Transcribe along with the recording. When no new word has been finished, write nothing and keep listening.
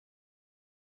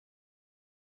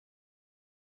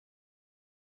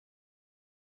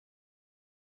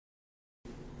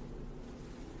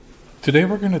Today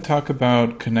we're going to talk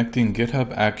about connecting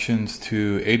GitHub Actions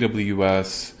to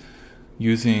AWS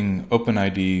using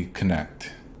OpenID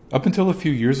Connect. Up until a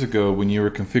few years ago, when you were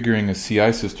configuring a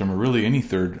CI system or really any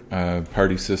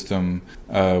third-party system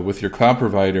with your cloud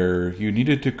provider, you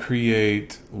needed to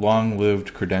create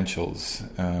long-lived credentials.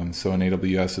 So in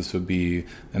AWS, this would be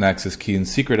an access key and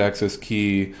secret access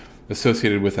key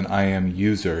associated with an IAM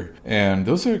user. And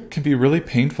those can be really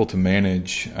painful to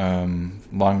manage,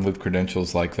 long-lived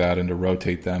credentials like that, and to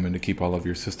rotate them and to keep all of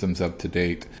your systems up to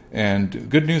date. And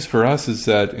good news for us is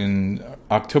that in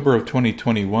October of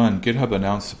 2021, GitHub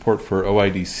announced support for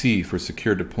OIDC for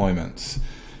secure deployments.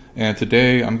 And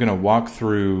today I'm going to walk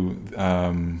through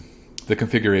the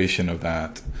configuration of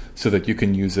that so that you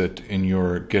can use it in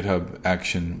your GitHub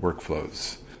action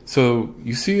workflows. So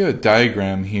you see a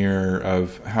diagram here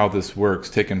of how this works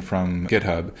taken from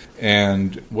GitHub.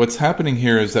 And what's happening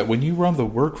here is that when you run the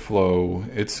workflow,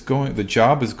 the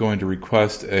job is going to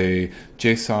request a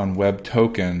JSON web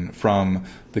token from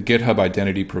the GitHub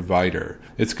identity provider.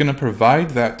 It's going to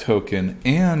provide that token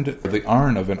and the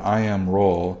ARN of an IAM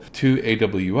role to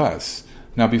AWS.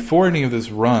 Now, before any of this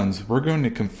runs, we're going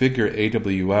to configure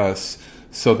AWS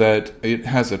so that it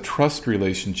has a trust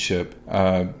relationship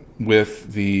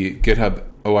with the GitHub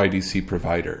OIDC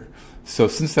provider. So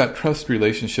since that trust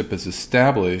relationship is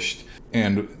established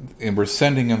and we're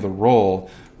sending in the role,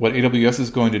 what AWS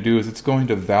is going to do is it's going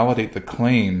to validate the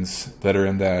claims that are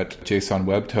in that JSON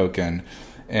web token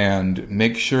and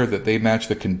make sure that they match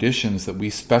the conditions that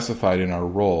we specified in our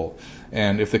role.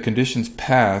 And if the conditions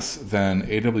pass, then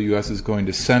AWS is going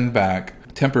to send back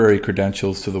temporary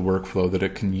credentials to the workflow that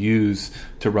it can use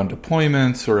to run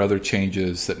deployments or other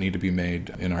changes that need to be made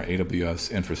in our AWS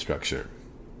infrastructure.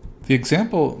 The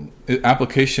example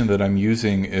application that I'm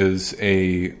using is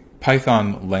a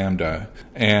Python Lambda,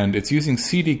 and it's using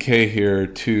CDK here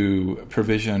to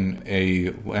provision a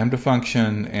Lambda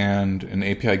function and an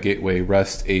API Gateway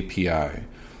REST API.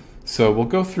 So we'll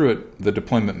go through the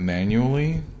deployment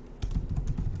manually.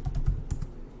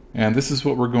 And this is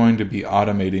what we're going to be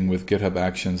automating with GitHub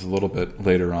Actions a little bit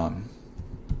later on.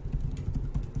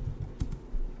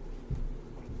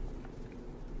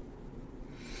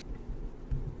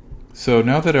 So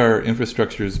now that our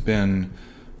infrastructure has been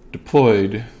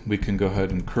deployed, we can go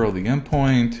ahead and curl the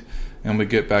endpoint, and we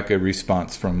get back a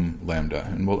response from Lambda,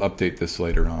 and we'll update this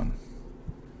later on.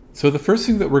 So the first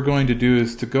thing that we're going to do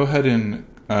is to go ahead and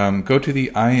go to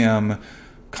the IAM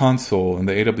console in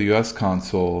the AWS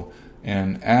console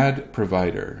and add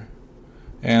provider.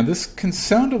 And this can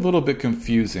sound a little bit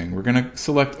confusing. We're going to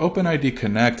select OpenID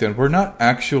Connect, and we're not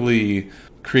actually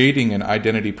creating an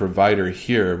identity provider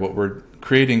here. What we're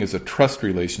creating is a trust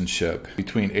relationship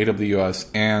between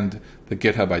AWS and the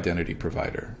GitHub identity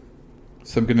provider.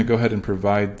 So I'm going to go ahead and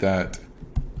provide that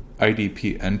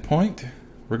IDP endpoint.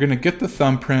 We're going to get the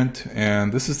thumbprint,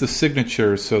 and this is the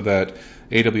signature so that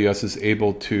AWS is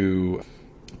able to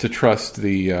trust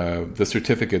the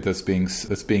certificate that's being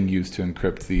used to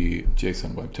encrypt the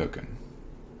JSON web token.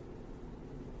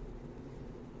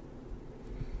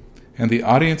 And the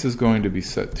audience is going to be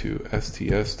set to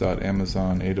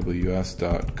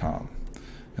sts.amazonaws.com.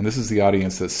 And this is the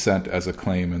audience that's sent as a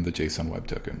claim in the JSON web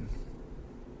token.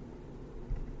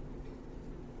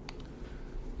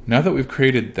 Now that we've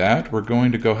created that, we're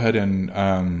going to go ahead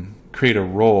and create a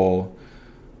role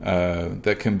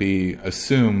that can be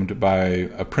assumed by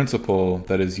a principal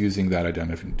that is using that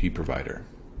identity provider.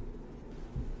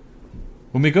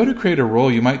 When we go to create a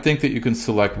role, you might think that you can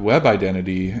select web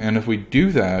identity, and if we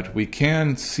do that, we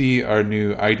can see our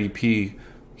new IDP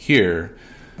here,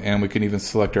 and we can even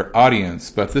select our audience,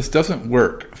 but this doesn't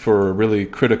work for a really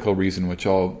critical reason, which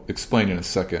I'll explain in a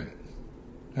second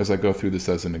as I go through this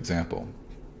as an example.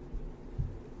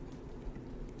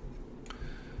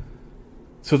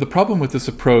 So the problem with this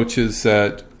approach is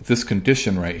that this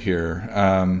condition right here,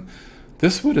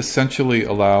 this would essentially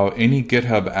allow any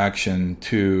GitHub action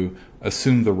to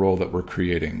assume the role that we're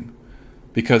creating,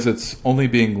 because it's only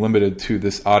being limited to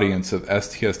this audience of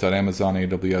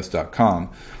sts.amazonaws.com.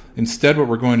 Instead, what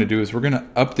we're going to do is we're going to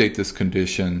update this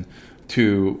condition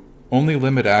to only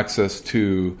limit access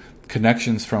to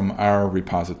connections from our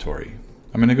repository.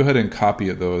 I'm going to go ahead and copy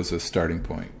it, though, as a starting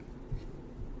point.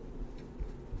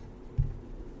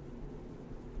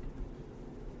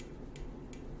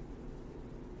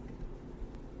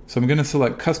 So I'm going to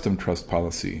select Custom Trust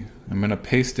Policy. I'm going to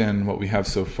paste in what we have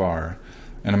so far,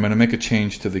 and I'm going to make a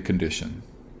change to the condition.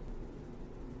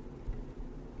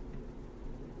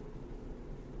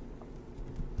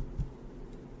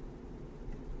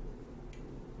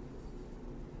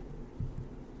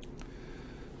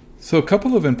 So a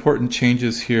couple of important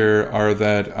changes here are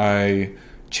that I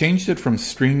changed it from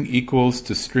string equals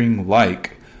to string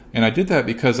like. And I did that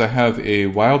because I have a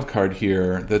wildcard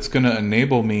here that's going to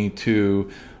enable me to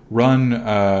run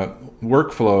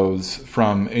workflows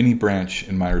from any branch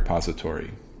in my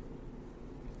repository.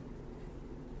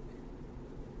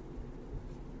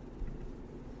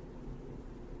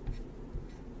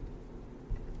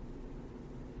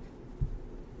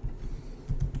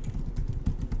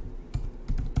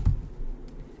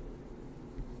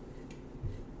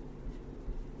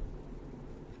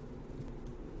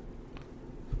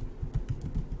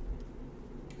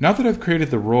 Now that I've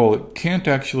created the role, it can't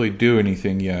actually do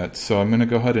anything yet, so I'm going to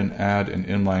go ahead and add an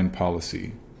inline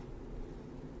policy.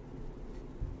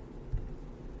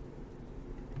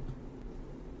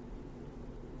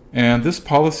 And this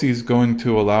policy is going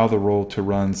to allow the role to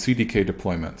run CDK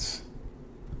deployments.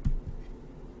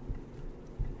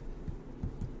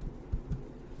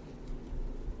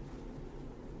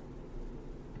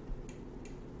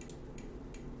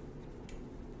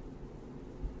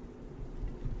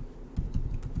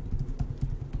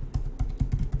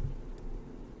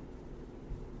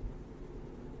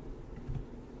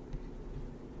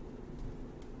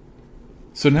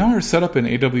 So now our setup in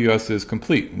AWS is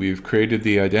complete. We've created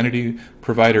the identity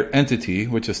provider entity,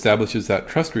 which establishes that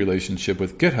trust relationship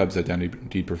with GitHub's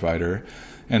identity provider.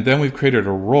 And then we've created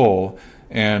a role,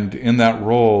 and in that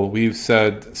role we've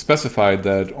specified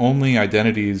that only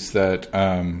identities that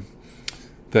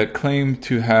that claim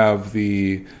to have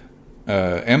the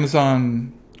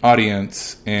Amazon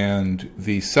audience and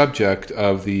the subject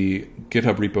of the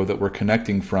GitHub repo that we're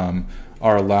connecting from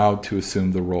are allowed to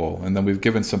assume the role. And then we've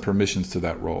given some permissions to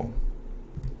that role.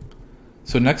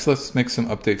 So next, let's make some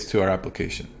updates to our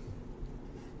application.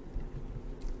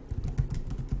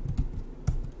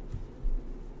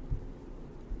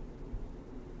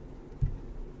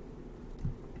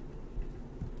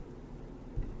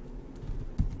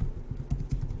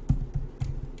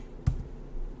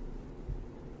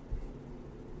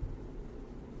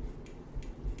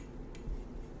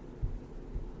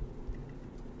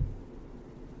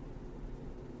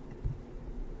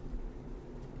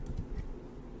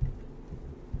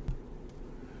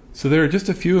 So there are just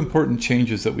a few important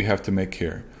changes that we have to make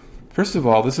here. First of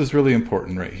all, this is really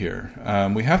important right here.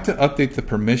 We have to update the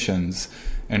permissions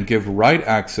and give write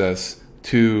access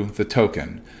to the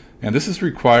token. And this is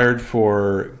required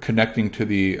for connecting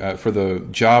to for the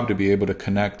job to be able to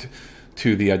connect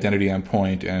to the identity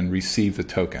endpoint and receive the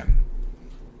token.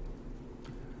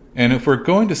 And if we're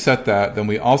going to set that, then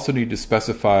we also need to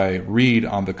specify read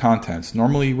on the contents.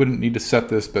 Normally you wouldn't need to set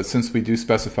this, but since we do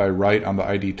specify write on the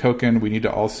ID token, we need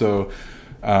to also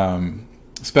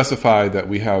specify that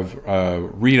we have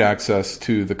read access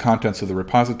to the contents of the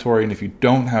repository. And if you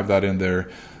don't have that in there,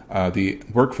 the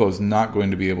workflow is not going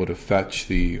to be able to fetch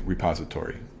the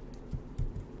repository.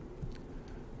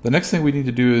 The next thing we need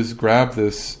to do is grab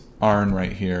this ARN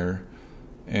right here,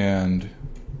 and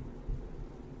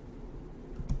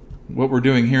what we're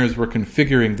doing here is we're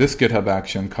configuring this GitHub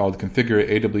action called configure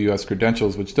AWS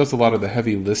credentials, which does a lot of the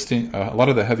heavy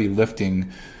lifting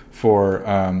for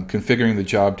configuring the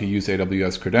job to use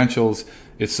AWS credentials.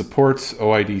 It supports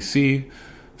OIDC,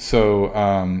 so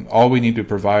all we need to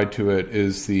provide to it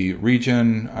is the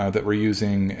region that we're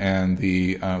using and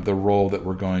the role that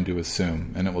we're going to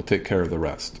assume, and it will take care of the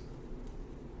rest.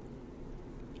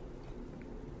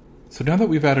 So now that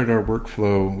we've added our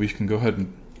workflow, we can go ahead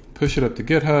and push it up to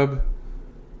GitHub.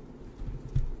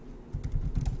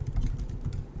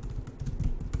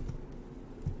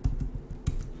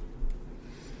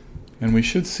 And we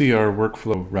should see our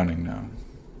workflow running now.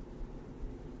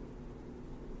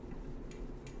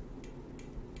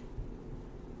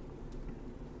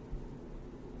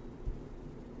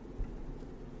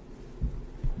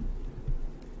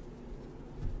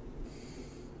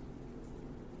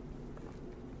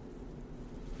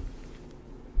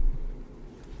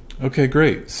 Okay,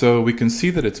 great. So we can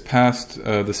see that it's passed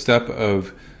the step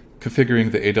of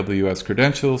configuring the AWS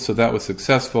credentials, so that was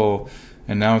successful,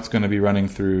 and now it's going to be running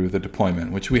through the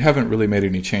deployment, which we haven't really made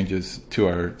any changes to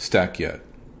our stack yet.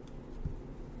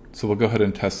 So we'll go ahead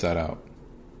and test that out.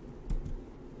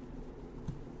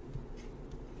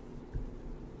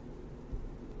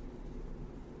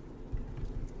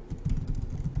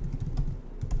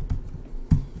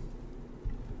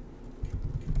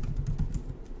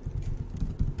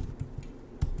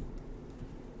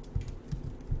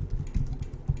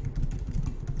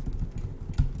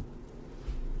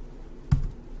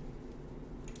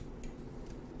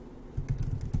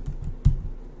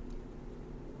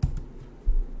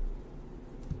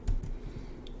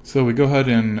 So we go ahead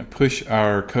and push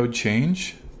our code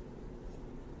change.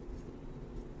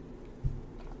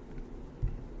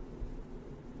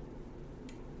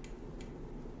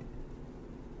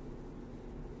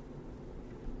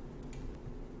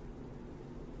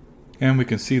 And we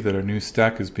can see that our new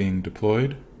stack is being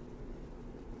deployed.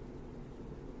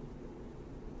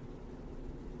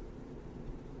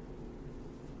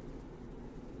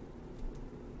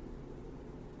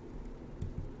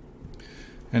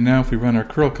 And now if we run our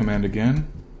curl command again,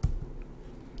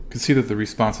 you can see that the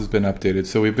response has been updated.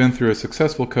 So we've been through a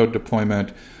successful code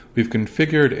deployment. We've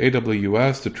configured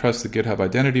AWS to trust the GitHub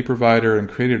identity provider and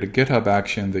created a GitHub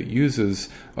action that uses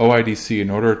OIDC in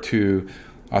order to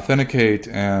authenticate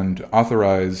and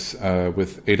authorize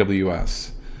with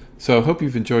AWS. So I hope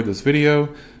you've enjoyed this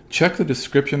video. Check the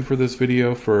description for this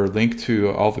video for a link to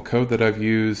all the code that I've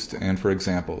used and for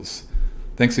examples.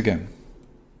 Thanks again.